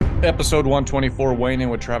Episode 124, weighing in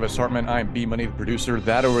with Travis Hartman. I'm B Money, the producer.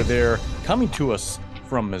 That over there, coming to us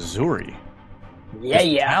from Missouri, Yeah, is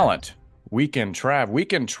yeah. talent. Weekend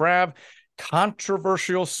Trav,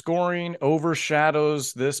 controversial scoring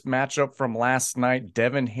overshadows this matchup from last night.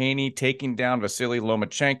 Devin Haney taking down Vasily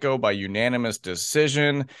Lomachenko by unanimous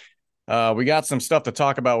decision. We got some stuff to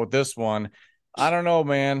talk about with this one. I don't know,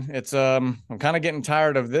 man. It's I'm kind of getting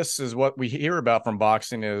tired of this. Is what we hear about from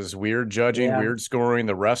boxing is weird judging, Yeah. weird scoring,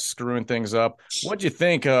 the refs screwing things up. What'd you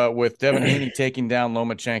think with Devin Haney taking down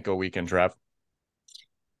Lomachenko weekend, Trav?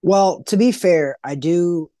 Well, to be fair, I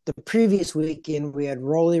do. The previous weekend, we had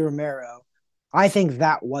Rolly Romero. I think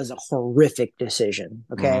that was a horrific decision.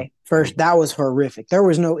 Mm-hmm. Okay. First, that was horrific. There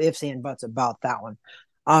was no ifs and buts about that one.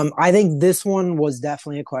 I think this one was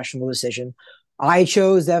definitely a questionable decision. I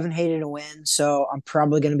chose Devin Haney to win, so I'm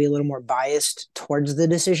probably going to be a little more biased towards the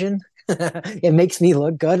decision. It makes me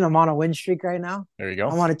look good. I'm on a win streak right now. There you go.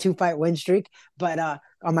 I'm on a 2 fight win streak, but on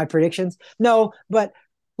my predictions. No, but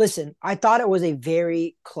listen, I thought it was a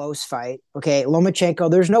very close fight. Okay, Lomachenko,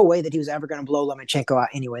 there's no way that he was ever going to blow Lomachenko out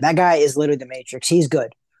anyway. That guy is literally the Matrix. He's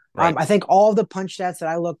good. Right. I think all of the punch stats that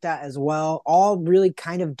I looked at as well, all really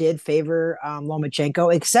kind of did favor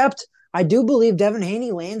Lomachenko, except I do believe Devin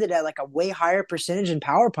Haney landed at like a way higher percentage in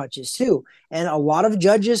power punches too. And a lot of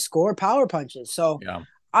judges score power punches. So Yeah.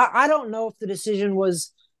 I don't know if the decision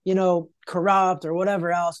was, corrupt or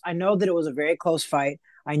whatever else. I know that it was a very close fight.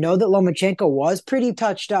 I know that Lomachenko was pretty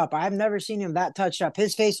touched up. I've never seen him that touched up.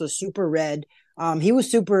 His face was super red. He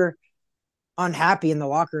was super unhappy in the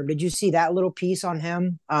locker room. Did you see that little piece on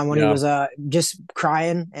him when he Yeah. was just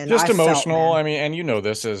crying? And Just I felt, emotional. man, I mean, and you know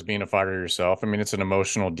this as being a fighter yourself. I mean, it's an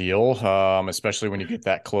emotional deal, especially when you get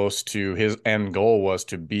that close to his end goal was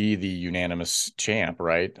to be the unanimous champ,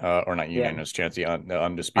 right? Or not yeah, unanimous champ, the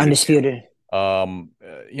undisputed champ. undisputed.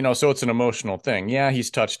 So it's an emotional thing. Yeah,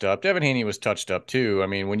 he's touched up. Devin Haney was touched up too. I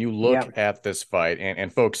mean, when you look Yeah, at this fight,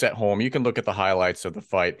 and folks at home, you can look at the highlights of the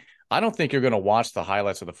fight. I don't think you're going to watch the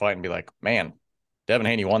highlights of the fight and be like, man, Devin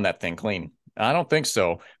Haney won that thing clean. I don't think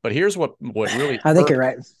so. But I think you're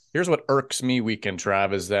right. here's what irks me, weekend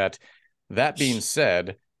Trav, is that being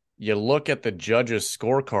said, you look at the judges'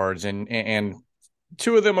 scorecards and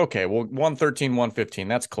two of them, okay, well, 113, 115,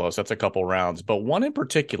 that's close. That's a couple rounds. But one in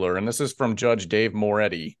particular, and this is from Judge Dave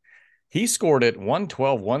Moretti, he scored it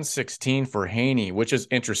 112, 116 for Haney, which is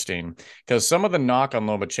interesting because some of the knock on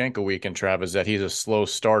Lomachenko weekend, Trav, is that he's a slow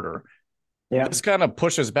starter. Yeah, This kind of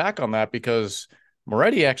pushes back on that because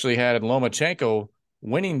Moretti actually had Lomachenko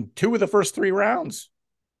winning two of the first three rounds.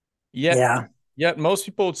 Yet, yeah. yet most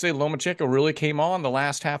people would say Lomachenko really came on the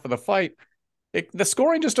last half of the fight. The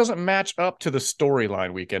scoring just doesn't match up to the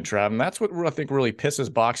storyline weekend, Trav. And that's what I think really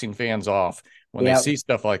pisses boxing fans off when they Yeah. see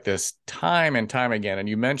stuff like this time and time again. And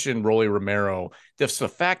you mentioned Rolly Romero. Just the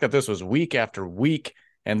fact that this was week after week,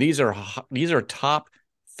 and these are top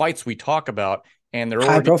fights we talk about, and they're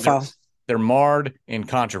High already profile. they're marred in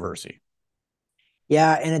controversy.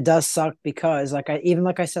 Yeah, and it does suck because like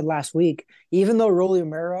I said last week, even though Rolly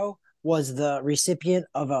Romero was the recipient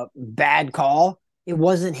of a bad call, it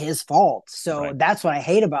wasn't his fault. So Right. that's what I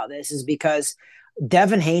hate about this is because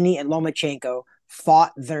Devin Haney and Lomachenko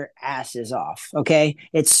fought their asses off. Okay.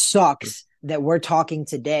 It sucks that we're talking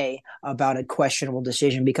today about a questionable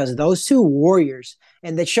decision because those two warriors,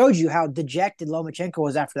 and that showed you how dejected Lomachenko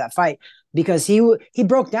was after that fight because he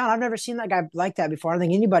broke down. I've never seen that guy like that before. I don't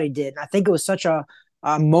think anybody did. And I think it was such a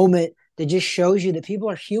moment that just shows you that people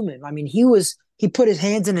are human. I mean, he put his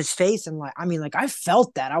hands in his face and like I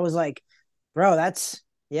felt that. I was like, bro, that's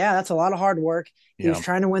a lot of hard work. He was Yeah.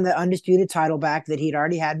 trying to win the undisputed title back that he'd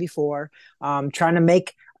already had before. Trying to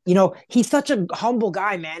make, he's such a humble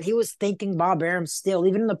guy, man. He was thanking Bob Arum still,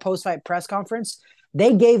 even in the post fight press conference.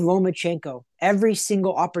 They gave Lomachenko every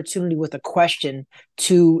single opportunity with a question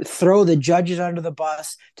to throw the judges under the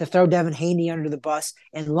bus, to throw Devin Haney under the bus.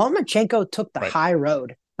 And Lomachenko took the Right. high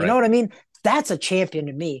road. You know Right. what I mean? That's a champion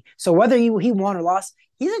to me. So whether he won or lost,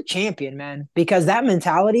 he's a champion, man, because that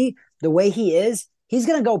mentality, the way he is, he's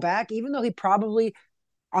going to go back, even though he probably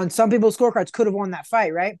on some people's scorecards could have won that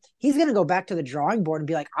fight, right? He's going to go back to the drawing board and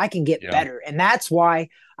be like, I can get Yeah. better. And that's why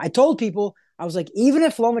I told people, I was like, even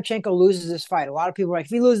if Lomachenko loses this fight, a lot of people are like,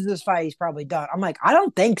 if he loses this fight, he's probably done. I'm like, I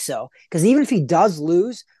don't think so. Because even if he does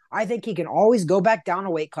lose, I think he can always go back down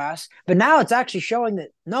a weight class. But now it's actually showing that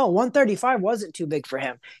no, 135 wasn't too big for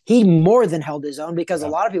him. He more than held his own because a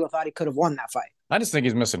Yeah. lot of people thought he could have won that fight. I just think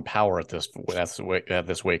he's missing power at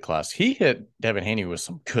this weight class. He hit Devin Haney with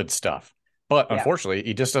some good stuff. But Yeah. unfortunately,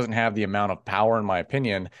 he just doesn't have the amount of power, in my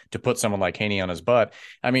opinion, to put someone like Haney on his butt.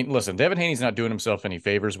 I mean, listen, Devin Haney's not doing himself any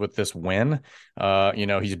favors with this win.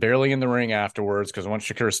 He's barely in the ring afterwards because once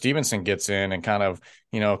Shakur Stevenson gets in and kind of,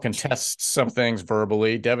 contests some things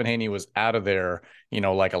verbally, Devin Haney was out of there,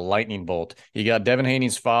 like a lightning bolt. You got Devin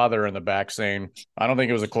Haney's father in the back saying, I don't think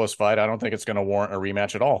it was a close fight. I don't think it's going to warrant a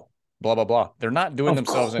rematch at all. Blah, blah, blah. They're not doing Of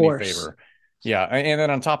themselves any course. favor. Yeah, and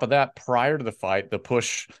then on top of that, prior to the fight, the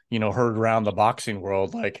push, heard around the boxing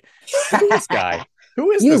world like, who is this guy?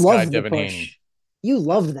 Who is You this guy, loved the Devin Haney? push. You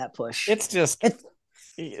loved that push. It's just, It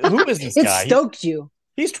who is this it guy? stoked you.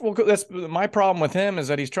 That's my problem with him is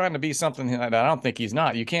that he's trying to be something that I don't think he's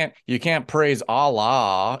not. You can't praise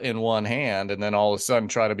Allah in one hand and then all of a sudden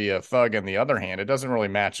try to be a thug in the other hand. It doesn't really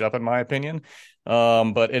match up in my opinion.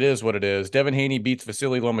 But it is what it is. Devin Haney beats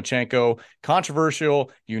Vasily Lomachenko,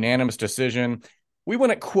 controversial, unanimous decision. We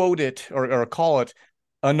wouldn't quote it or call it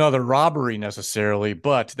another robbery necessarily,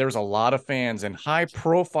 but there's a lot of fans and high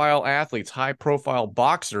profile athletes, high profile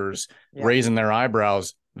boxers Yeah. raising their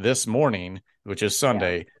eyebrows this morning, which is Yeah.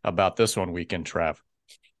 Sunday, about this one weekend, Trav.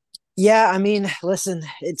 Yeah, I mean, listen,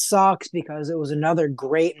 it sucks because it was another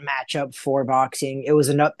great matchup for boxing. It was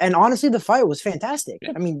another, and honestly, the fight was fantastic.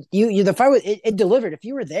 Yeah. I mean, the fight was it delivered. If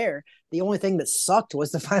you were there, the only thing that sucked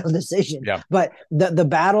was the final decision. Yeah. But the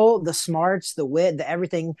battle, the smarts, the wit, the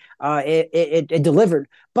everything, it delivered.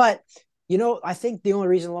 But I think the only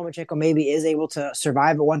reason Lomachenko maybe is able to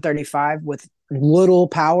survive at 135 with little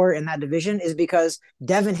power in that division is because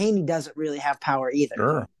Devin Haney doesn't really have power either.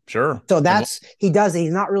 Sure, sure. So And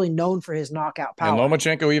he's not really known for his knockout and power.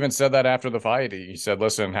 Lomachenko even said that after the fight. He said,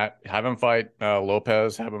 "Listen, have him fight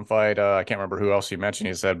Lopez. Have him fight. I can't remember who else he mentioned."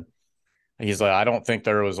 He said, "He's like, I don't think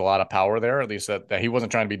there was a lot of power there. At least that he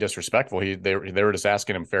wasn't trying to be disrespectful. They were just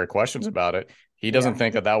asking him fair questions about it. He doesn't Yeah.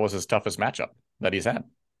 think that was his toughest matchup that he's had."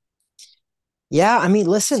 Yeah, I mean,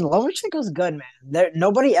 listen, Lomachenko's good, man.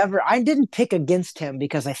 Nobody ever. I didn't pick against him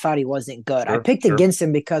because I thought he wasn't good. I Sure, picked sure. against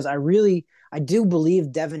him because I do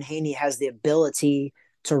believe Devin Haney has the ability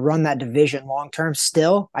to run that division long term.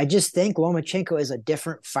 Still, I just think Lomachenko is a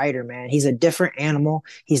different fighter, man. He's a different animal.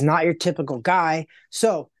 He's not your typical guy.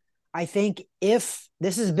 So, I think if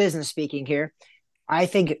this is business speaking here, I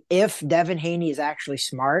think if Devin Haney is actually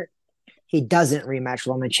smart, he doesn't rematch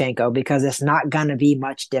Lomachenko because it's not going to be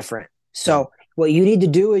much different. Yeah. So what you need to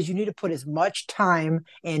do is you need to put as much time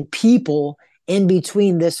and people in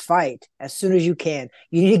between this fight as soon as you can.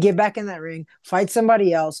 You need to get back in that ring, fight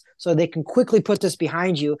somebody else so they can quickly put this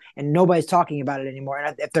behind you and nobody's talking about it anymore.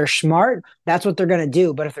 And if they're smart, that's what they're going to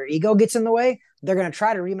do. But if their ego gets in the way, they're going to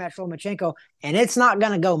try to rematch Lomachenko, and it's not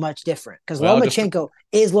going to go much different because Well, just Lomachenko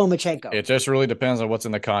is Lomachenko. it just really depends on what's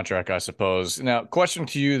in the contract, I suppose. Now, question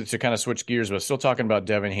to you to kind of switch gears, but still talking about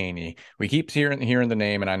Devin Haney. We keep hearing the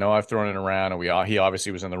name, and I know I've thrown it around, and he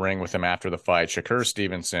obviously was in the ring with him after the fight. Shakur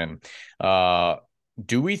Stevenson.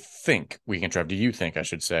 Do we think we can, Trev? Do you think I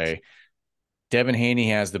should say Devin Haney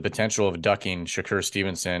has the potential of ducking Shakur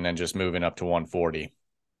Stevenson and just moving up to 140?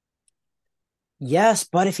 Yes,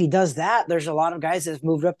 but if he does that, there's a lot of guys that have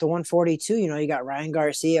moved up to 142. You got Ryan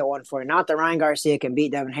Garcia at 140. Not that Ryan Garcia can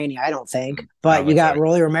beat Devin Haney, I don't think. I But don't you think got so.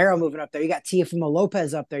 Rolly Romero moving up there. You got Teofimo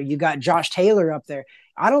Lopez up there. You got Josh Taylor up there.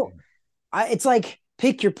 It's like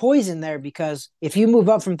pick your poison there because if you move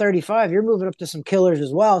up from 35, you're moving up to some killers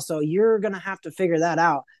as well. So you're going to have to figure that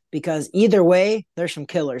out because either way, there's some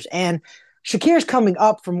killers. And Shakir's coming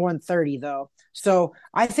up from 130, though. So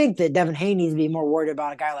I think that Devin Haney needs to be more worried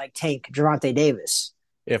about a guy like Tank, Gervonta Davis,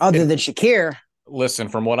 If other than Shakir. listen,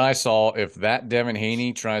 from what I saw, if that Devin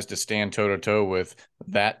Haney tries to stand toe to toe with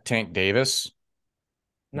that Tank Davis,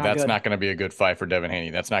 Not that's good. not going to be a good fight for Devin Haney.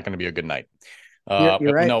 That's not going to be a good night. You're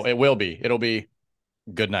right. No, it will be. It'll be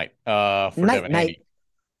good night for Night, Devin night. Haney.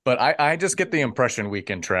 But I just get the impression,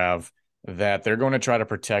 weekend Trav, that they're going to try to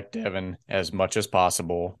protect Devin as much as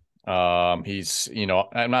possible. He's,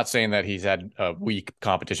 I'm not saying that he's had a weak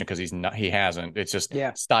competition because he hasn't. It's just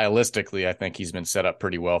Yeah. stylistically, I think he's been set up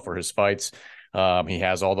pretty well for his fights. He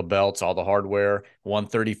has all the belts, all the hardware.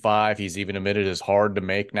 135, he's even admitted is hard to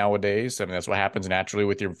make nowadays. I mean, that's what happens naturally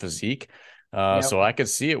with your physique. Yep. So I could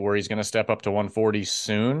see it where he's going to step up to 140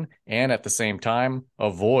 soon and at the same time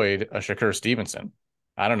avoid a Shakur Stevenson.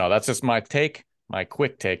 I don't know. That's just my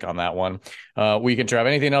quick take on that one. We can Trav.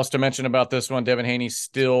 Anything else to mention about this one? Devin Haney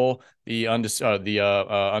still the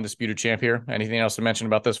undisputed champ here. Anything else to mention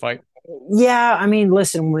about this fight? Yeah, I mean,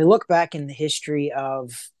 listen, when we look back in the history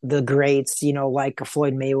of the greats, like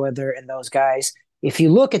Floyd Mayweather and those guys, if you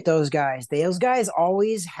look at those guys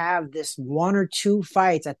always have this one or two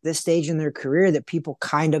fights at this stage in their career that people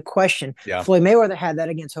kind of question. Yeah. Floyd Mayweather had that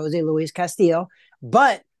against Jose Luis Castillo,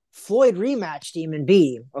 but Floyd rematched him and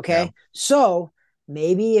beat him. Yeah. Okay. So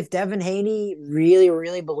maybe if Devin Haney really,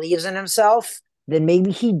 really believes in himself, then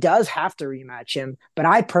maybe he does have to rematch him. But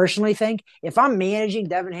I personally think if I'm managing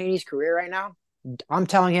Devin Haney's career right now, I'm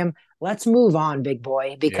telling him, let's move on, big boy,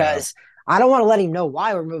 Yeah. because I don't want to let him know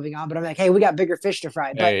why we're moving on. But I'm like, hey, we got bigger fish to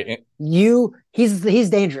fry. But Hey, he's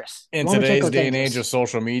dangerous. in today's Lomachenko's day and age of dangerous.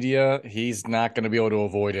 social media, he's not going to be able to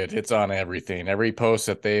avoid it. It's on everything. Every post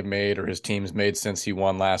that they've made or his team's made since he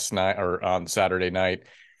won last night or on Saturday night,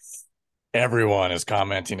 everyone is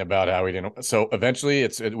commenting about how he didn't. So eventually,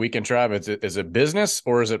 it's we can try. Is it business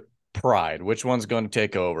or is it pride? Which one's going to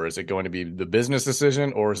take over? Is it going to be the business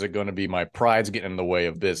decision or is it going to be my pride's getting in the way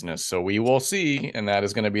of business? So we will see, and that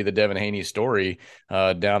is going to be the Devin Haney story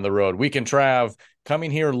down the road. We can Trav coming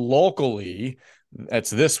here locally. That's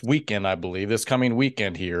this weekend, I believe. This coming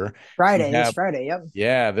weekend here, we Friday, this have Friday. Yep.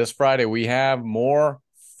 yeah, this Friday we have more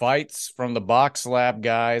fights from the Box Lab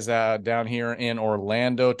guys down here in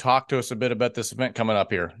Orlando. Talk to us a bit about this event coming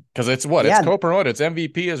up here because it's what it's Yeah, co-promoted. It's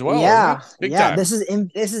MVP as well, isn't it? yeah, Big yeah. time. This is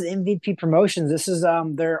MVP Promotions. This is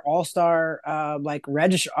their all star like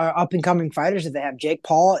register up and coming fighters that they have. Jake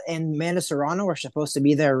Paul and Amanda Serrano are supposed to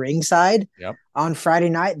be there ringside Yep. on Friday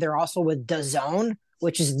night. They're also with DAZN,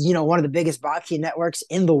 which is one of the biggest boxing networks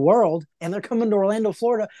in the world, and they're coming to Orlando,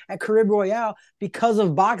 Florida at Carib Royale because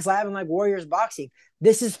of Box Lab and like Warriors Boxing.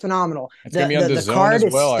 This is phenomenal. It's gonna The be on the the the zone card as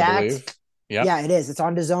is well, I stacked. believe. Yep. Yeah, it is. It's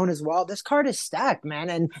on DAZN as well. This card is stacked, man.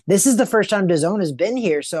 And this is the first time DAZN has been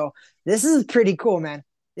here. So this is pretty cool, man.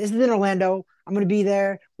 This is in Orlando. I'm going to be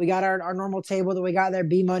there. We got our normal table that we got there.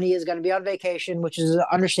 B Money is going to be on vacation, which is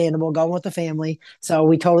understandable, going with the family. So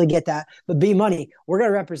we totally get that. But B Money, we're going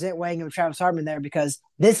to represent Wang and Travis Hartman there because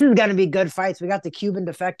this is going to be good fights. We got the Cuban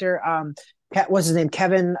defector. What's his name?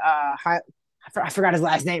 Kevin. I forgot his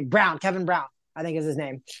last name. Brown. Kevin Brown, I think is his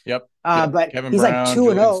name. Yep. Yep. But Kevin he's like Brown, 2 and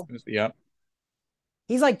Julian 0. Smith. Yep.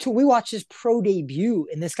 He's like, we watched his pro debut,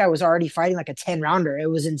 and this guy was already fighting like a 10 rounder. It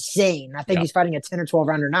was insane. I think Yep. he's fighting a 10 or 12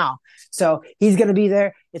 rounder now. So he's going to be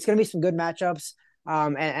there. It's going to be some good matchups.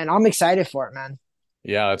 And I'm excited for it, man.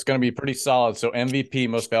 Yeah, it's going to be pretty solid. So MVP,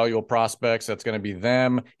 most valuable prospects, that's going to be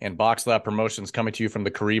them and Box Lab Promotions coming to you from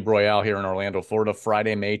the Carib Royale here in Orlando, Florida,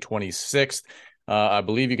 Friday, May 26th. I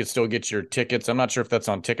believe you could still get your tickets. I'm not sure if that's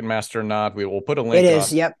on Ticketmaster or not. We will put a It link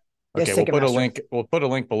is. on. Yep. Okay, It's we'll put a Ticketmaster. link. We'll put a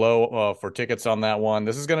link below for tickets on that one.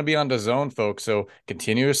 This is going to be on DAZN, folks. So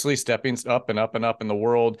continuously stepping up and up and up in the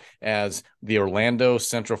world as the Orlando,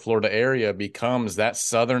 Central Florida area becomes that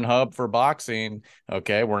southern hub for boxing.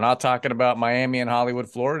 Okay, we're not talking about Miami and Hollywood,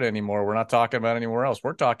 Florida anymore. We're not talking about anywhere else.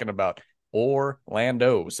 We're talking about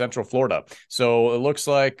Orlando, Central Florida. So it looks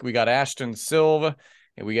like we got Ashton Silva.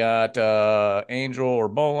 And we got Angel or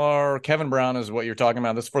Bolar. Kevin Brown is what you're talking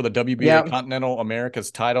about. This is for the WBA Yep. Continental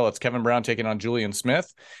America's title. It's Kevin Brown taking on Julian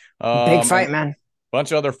Smith. Big And fight, man. a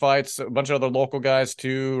bunch of other fights, a bunch of other local guys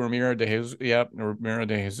too. Ramiro de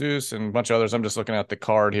Jesus, and a bunch of others. I'm just looking at the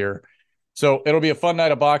card here. So it'll be a fun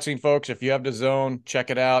night of boxing, folks. If you have DAZN, check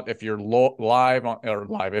it out. If you're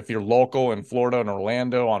if you're local in Florida and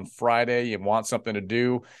Orlando on Friday, you want something to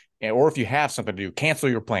do, or if you have something to do, cancel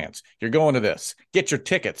your plans. You're going to this. Get your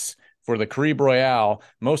tickets for the Carib Royale,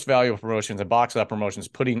 Most Valuable Promotions and Box Up Promotions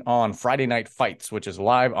putting on Friday Night Fights, which is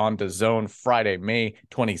live on DAZN Friday, May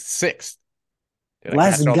 26th. Did I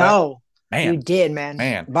Let's catch all that? go. You Man, did, man.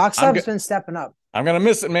 man. Box Lab's been stepping up. I'm gonna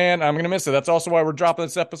miss it, man. I'm gonna miss it. That's also why we're dropping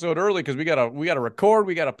this episode early because we gotta record.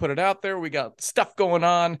 We gotta put it out there. We got stuff going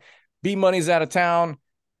on. B Money's out of town.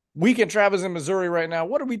 Weekend Travis in Missouri right now.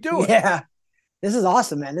 What are we doing? Yeah. This is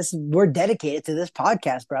awesome, man. We're dedicated to this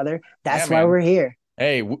podcast, brother. Yeah, That's why man. we're here.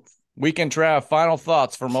 Hey, Weekend Trav. Final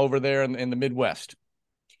thoughts from over there in the Midwest.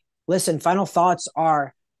 Listen, final thoughts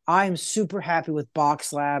are I'm super happy with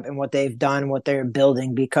Box Lab and what they've done, what they're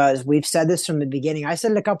building, because we've said this from the beginning. I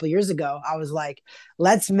said it a couple of years ago. I was like,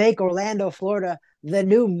 let's make Orlando, Florida, the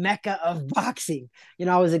new mecca of boxing.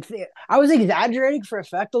 I was exaggerating for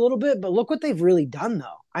effect a little bit, but look what they've really done,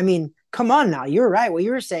 though. I mean, come on now. You're right. What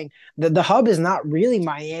you were saying, the hub is not really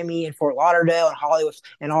Miami and Fort Lauderdale and Hollywood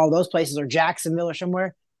and all those places or Jacksonville or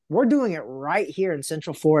somewhere. We're doing it right here in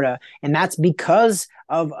Central Florida, and that's because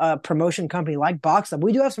of a promotion company like Box Lab.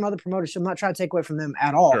 We do have some other promoters, so I'm not trying to take away from them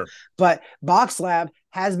at all. Sure. But Box Lab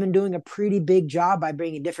has been doing a pretty big job by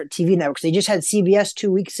bringing different TV networks. They just had CBS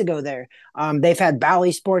 2 weeks ago there. They've had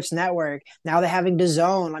Bally Sports Network. Now they're having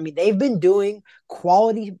DAZN. I mean, they've been doing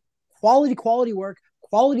quality work,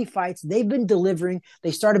 quality fights. They've been delivering.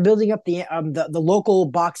 They started building up the local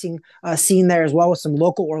boxing scene there as well with some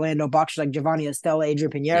local Orlando boxers like Giovanni Estella,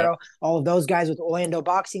 Adrian Pinheiro, Yep. all of those guys with Orlando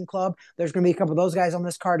Boxing Club. There's going to be a couple of those guys on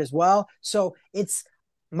this card as well. So it's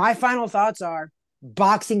my final thoughts are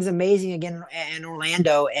boxing's amazing again in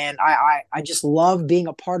Orlando, and I just love being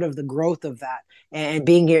a part of the growth of that and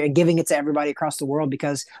being here and giving it to everybody across the world.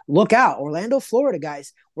 Because look out, Orlando, Florida,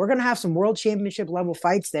 guys, we're gonna have some world championship level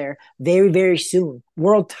fights there very soon.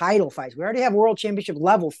 World title fights. We already have world championship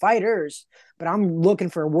level fighters, but I'm looking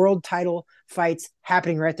for world title fights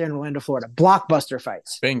happening right there in Orlando, Florida. Blockbuster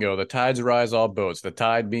fights. Bingo. The tides rise all boats. The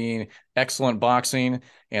tide being excellent boxing,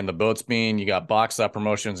 and the boats being you got box up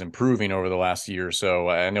promotions improving over the last year. So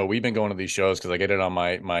I know we've been going to these shows because I get it on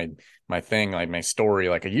my thing, like my story.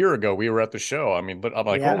 Like a year ago, we were at the show. I mean, but I'm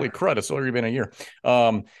like, Yeah. holy crud, it's already been a year.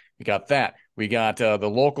 We got that. We got the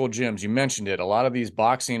local gyms. You mentioned it. A lot of these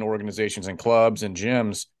boxing organizations and clubs and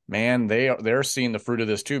gyms, man, they're seeing the fruit of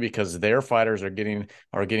this too because their fighters are getting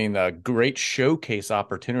the great showcase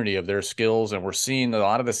opportunity of their skills, and we're seeing a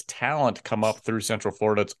lot of this talent come up through Central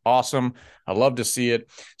Florida. It's awesome. I love to see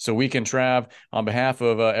it. So we can Trav, on behalf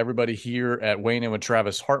of everybody here at Wayne and with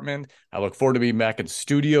Travis Hartman, I look forward to being back in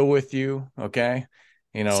studio with you. Okay.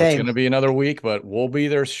 It's going Same. to be another week, but we'll be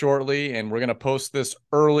there shortly, and we're going to post this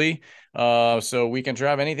early. So we can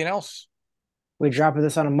Trav, anything else We dropping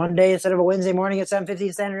this on a Monday instead of a Wednesday morning at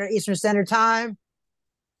 7:50 Eastern Standard Time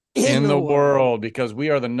in in the the world. world because we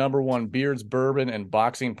are the number one beards, bourbon, and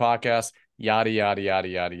boxing podcast. Yada, yada, yada,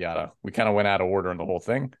 yada, yada. We kind of went out of order in the whole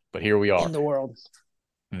thing, but here we are. In the world.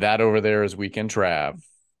 That over there is Weekend Trav.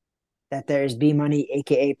 That there is B Money,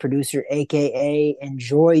 aka producer, aka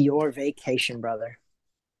enjoy your vacation, brother.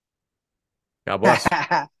 God bless.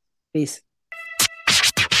 Peace.